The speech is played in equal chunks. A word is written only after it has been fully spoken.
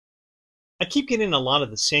I keep getting a lot of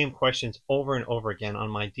the same questions over and over again on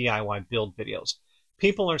my DIY build videos.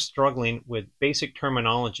 People are struggling with basic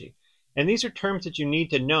terminology, and these are terms that you need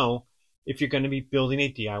to know if you're going to be building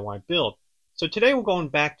a DIY build. So today we're going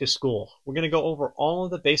back to school. We're going to go over all of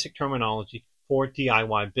the basic terminology for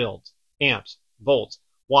DIY builds: amps, volts,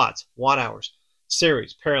 watts, watt hours,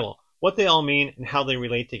 series, parallel, what they all mean and how they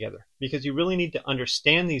relate together, because you really need to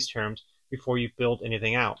understand these terms before you build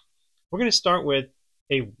anything out. We're going to start with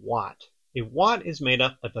a watt. A watt is made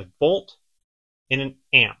up of a volt and an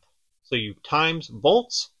amp. So you times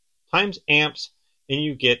volts times amps and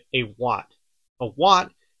you get a watt. A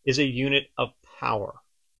watt is a unit of power.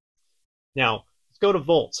 Now, let's go to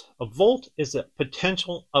volts. A volt is the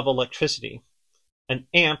potential of electricity. An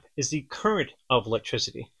amp is the current of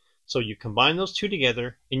electricity. So you combine those two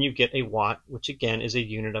together and you get a watt, which again is a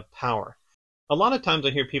unit of power. A lot of times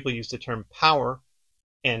I hear people use the term power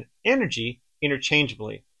and energy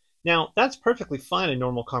interchangeably. Now, that's perfectly fine in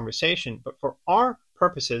normal conversation, but for our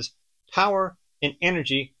purposes, power and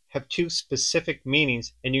energy have two specific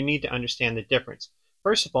meanings, and you need to understand the difference.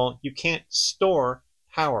 First of all, you can't store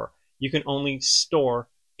power. You can only store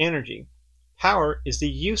energy. Power is the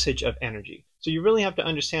usage of energy. So you really have to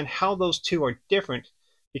understand how those two are different,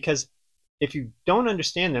 because if you don't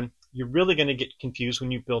understand them, you're really going to get confused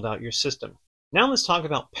when you build out your system. Now let's talk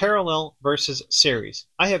about parallel versus series.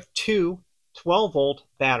 I have two 12-volt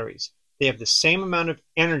batteries. They have the same amount of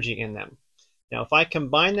energy in them. Now, if I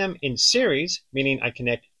combine them in series, meaning I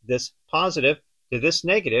connect this positive to this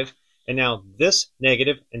negative, and now this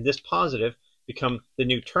negative and this positive become the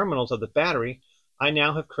new terminals of the battery, I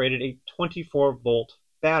now have created a 24-volt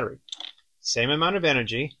battery. Same amount of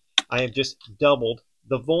energy. I have just doubled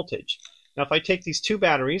the voltage. Now, if I take these two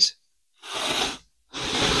batteries,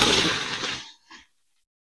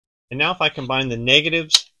 and now if I combine the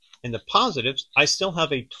negatives and the positives, I still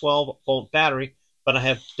have a 12-volt battery, but I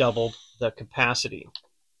have doubled the capacity.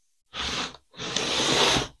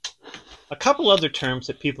 A couple other terms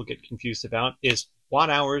that people get confused about is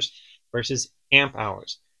watt hours versus amp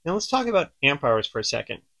hours. Now let's talk about amp hours for a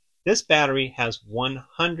second. This battery has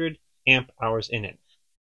 100 amp hours in it.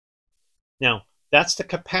 Now, that's the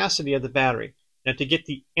capacity of the battery. Now, to get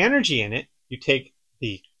the energy in it, you take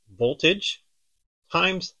the voltage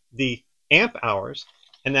times the amp hours,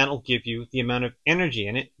 and that'll give you the amount of energy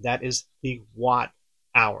in it. That is the watt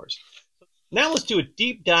hours. Now let's do a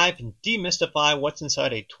deep dive and demystify what's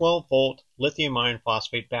inside a 12-volt lithium iron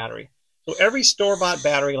phosphate battery. So every store-bought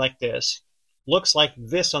battery like this looks like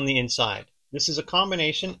this on the inside. This is a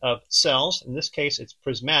combination of cells. In this case, it's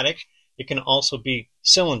prismatic. It can also be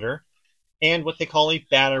cylinder, and what they call a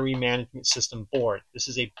battery management system board. This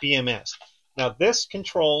is a BMS. Now this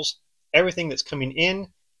controls everything that's coming in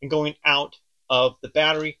and going out of the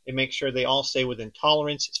battery and make sure they all stay within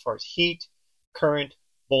tolerance as far as heat, current,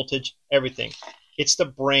 voltage, everything. It's the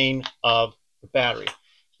brain of the battery.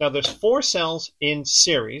 Now there's 4 cells in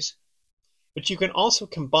series, but you can also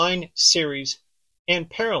combine series and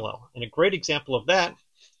parallel. And a great example of that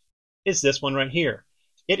is this one right here.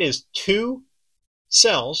 It is 2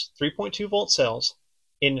 cells, 3.2 volt cells,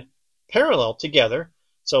 in parallel together.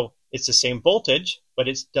 So it's the same voltage, but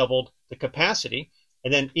it's doubled the capacity.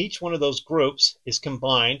 And then each one of those groups is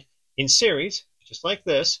combined in series, just like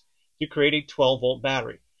this, to create a 12-volt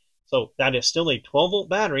battery. So that is still a 12-volt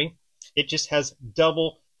battery. It just has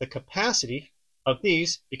double the capacity of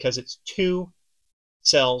these because it's 2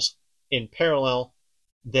 cells in parallel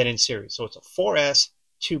than in series. So it's a 4S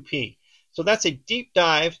 2P. So that's a deep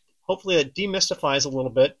dive. Hopefully that demystifies a little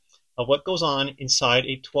bit of what goes on inside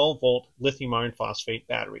a 12-volt lithium iron phosphate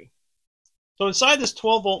battery. So inside this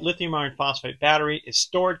 12-volt lithium iron phosphate battery is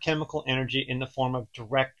stored chemical energy in the form of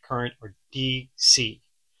direct current, or DC.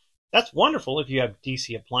 That's wonderful if you have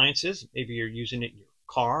DC appliances. Maybe you're using it in your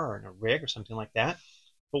car or in a rig or something like that.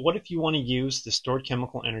 But what if you want to use the stored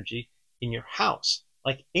chemical energy in your house,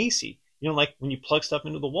 like AC? You know, like when you plug stuff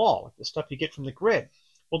into the wall, like the stuff you get from the grid.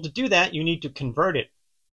 Well, to do that, you need to convert it.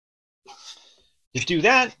 To do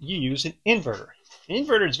that, you use an inverter. An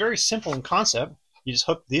inverter is very simple in concept. You just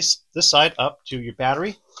hook this side up to your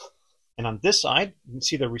battery, and on this side, you can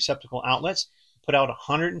see the receptacle outlets. Put out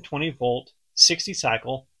 120 volt, 60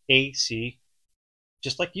 cycle AC,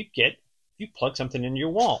 just like you'd get if you plug something into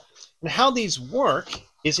your wall. And how these work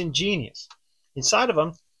is ingenious. Inside of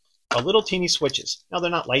them are little teeny switches. Now,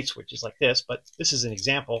 they're not light switches like this, but this is an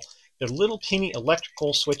example. They're little teeny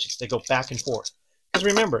electrical switches. They go back and forth. Because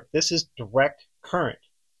remember, this is direct current.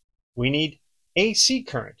 We need AC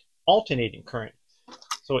current, alternating current.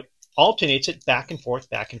 So it alternates it back and forth,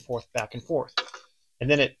 back and forth, back and forth. And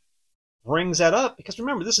then it brings that up, because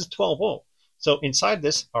remember, this is 12 volt. So inside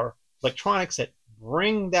this are electronics that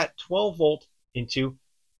bring that 12 volt into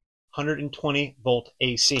 120 volt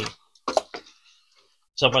AC.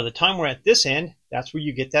 So by the time we're at this end, that's where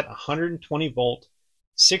you get that 120 volt,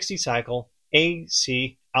 60 cycle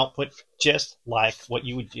AC output, just like what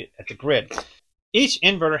you would get at the grid. Each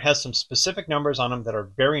inverter has some specific numbers on them that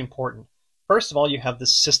are very important. First of all, you have the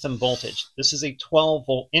system voltage. This is a 12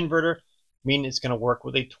 volt inverter, meaning it's going to work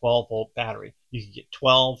with a 12 volt battery. You can get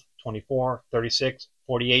 12, 24, 36,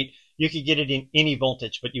 48. You could get it in any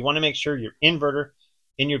voltage, but you want to make sure your inverter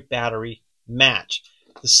and your battery match.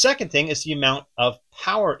 The second thing is the amount of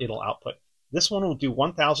power it'll output. This one will do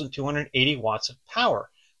 1,280 watts of power,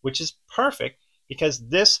 which is perfect because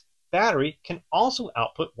this battery can also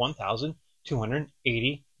output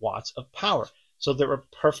 1,280 watts of power. So they're a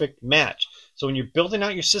perfect match. So when you're building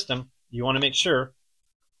out your system, you want to make sure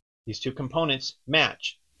these two components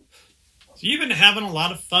match. So you've been having a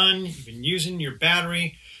lot of fun. You've been using your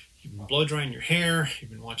battery. You've been blow drying your hair.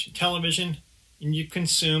 You've been watching television. And you've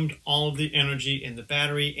consumed all of the energy in the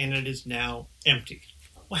battery, and it is now empty.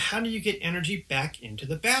 Well, how do you get energy back into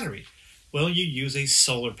the battery? Well, you use a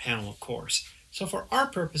solar panel, of course. So for our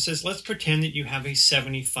purposes, let's pretend that you have a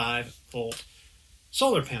 75 volt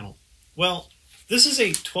solar panel. Well, this is a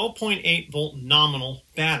 12.8 volt nominal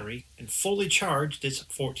battery, and fully charged it's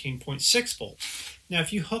 14.6 volts. Now,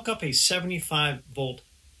 if you hook up a 75 volt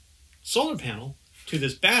solar panel to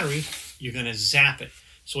this battery, you're going to zap it.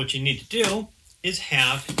 So what you need to do is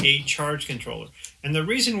have a charge controller. And the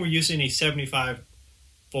reason we're using a 75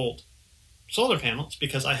 volt solar panel is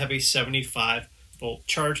because I have a 75 volt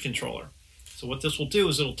charge controller. So what this will do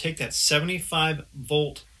is it'll take that 75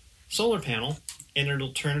 volt solar panel and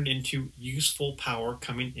it'll turn it into useful power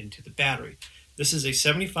coming into the battery. This is a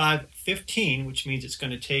 75-15, which means it's going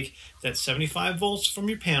to take that 75 volts from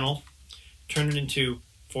your panel, turn it into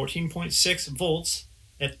 14.6 volts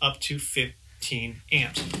at up to 15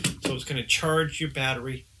 amps. So it's going to charge your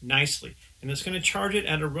battery nicely, and it's going to charge it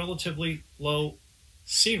at a relatively low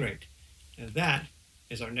C rate. And that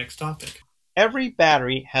is our next topic. Every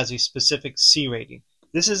battery has a specific C rating.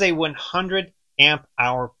 This is a 100 amp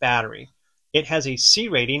hour battery. It has a C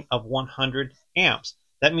rating of 100 amps.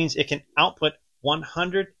 That means it can output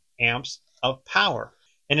 100 amps of power,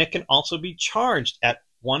 and it can also be charged at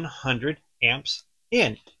 100 amps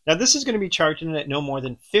in. Now this is going to be charging at no more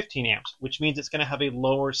than 15 amps, which means it's going to have a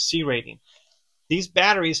lower C rating. These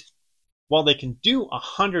batteries, while they can do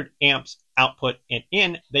 100 amps output and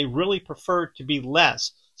in, they really prefer to be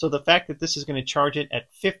less. So the fact that this is going to charge it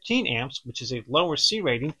at 15 amps, which is a lower C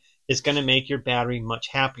rating, is going to make your battery much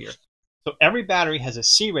happier. So every battery has a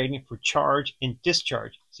C rating for charge and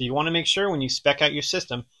discharge. So you want to make sure when you spec out your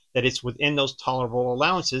system that it's within ththose tolerable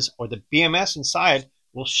allowances, or the BMS inside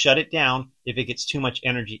will shut it down if it gets too much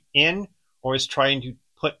energy in or is trying to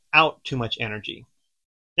put out too much energy.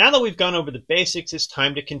 Now that we've gone over the basics, it's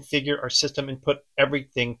time to configure our system and put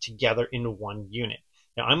everything together into one unit.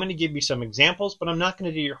 Now I'm going to give you some examples, but I'm not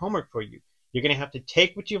going to do your homework for you. You're going to have to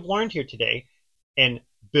take what you've learned here today and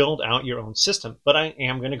build out your own system. But I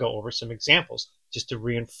am going to go over some examples just to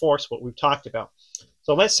reinforce what we've talked about.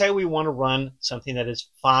 So let's say we want to run something that is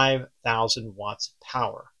 5,000 watts of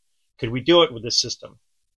power. Could we do it with this system?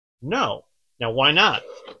 No. Now, why not?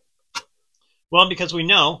 Well, because we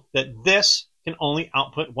know that this can only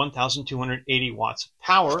output 1,280 watts of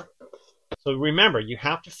power. So remember, you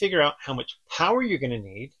have to figure out how much power you're going to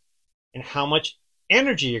need and how much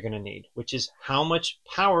energy you're going to need, which is how much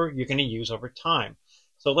power you're going to use over time.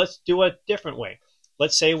 So let's do a different way.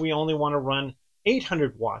 Let's say we only want to run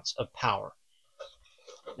 800 watts of power.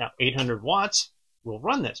 Now, 800 watts will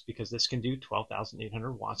run this because this can do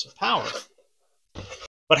 12,800 watts of power.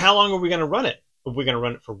 But how long are we going to run it? Are we going to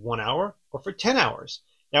run it for 1 hour or for 10 hours?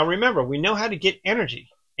 Now remember, we know how to get energy.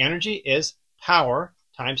 Energy is power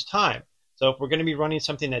times time. So if we're going to be running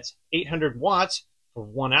something that's 800 watts for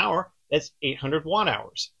 1 hour, that's 800 watt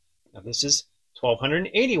hours. Now this is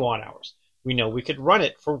 1,280 watt hours. We know we could run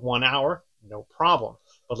it for 1 hour, no problem.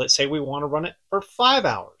 But let's say we want to run it for 5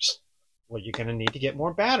 hours. Well, you're going to need to get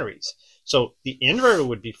more batteries. So the inverter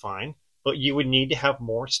would be fine, but you would need to have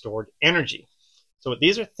more stored energy. So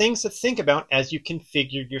these are things to think about as you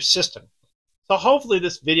configure your system. So hopefully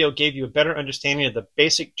this video gave you a better understanding of the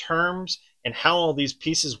basic terms and how all these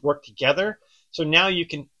pieces work together. So now you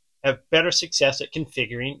can have better success at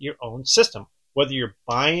configuring your own system. Whether you're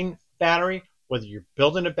buying a battery, whether you're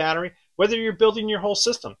building a battery, whether you're building your whole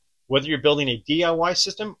system, whether you're building a DIY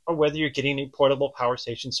system, or whether you're getting a portable power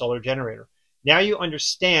station solar generator. Now you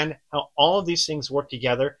understand how all of these things work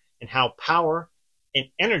together and how power and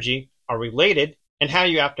energy are related, and how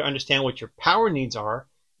you have to understand what your power needs are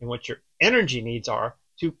and what your energy needs are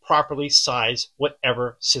to properly size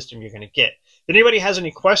whatever system you're going to get. If anybody has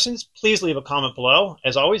any questions, please leave a comment below.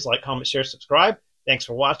 As always, like, comment, share, subscribe. Thanks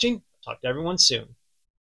for watching. Talk to everyone soon.